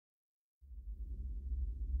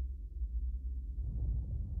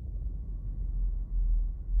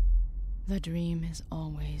The dream is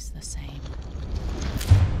always the same.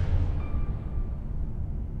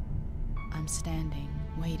 I'm standing,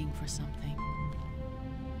 waiting for something.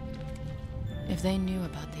 If they knew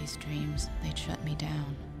about these dreams, they'd shut me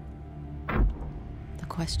down. The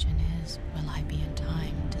question is, will I be in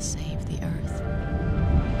time to save the Earth?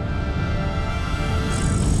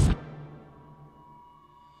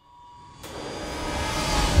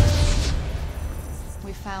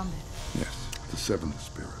 We found it. Yes, the seventh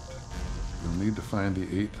spirit. You'll need to find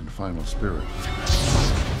the eighth and final spirit.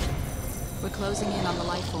 We're closing in on the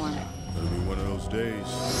life form. It'll be one of those days.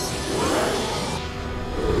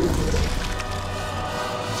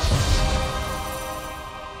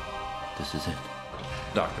 This is it.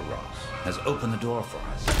 Dr. Ross has opened the door for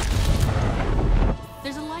us.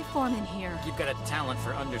 There's a life form in here. You've got a talent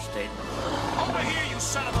for understatement. Over here, you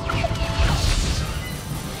son of a...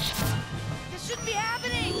 This shouldn't be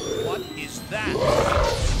happening! What is that?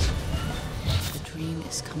 The dream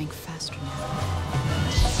is coming faster now.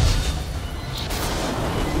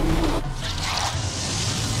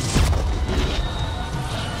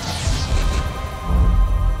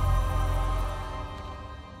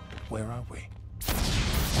 Where are we?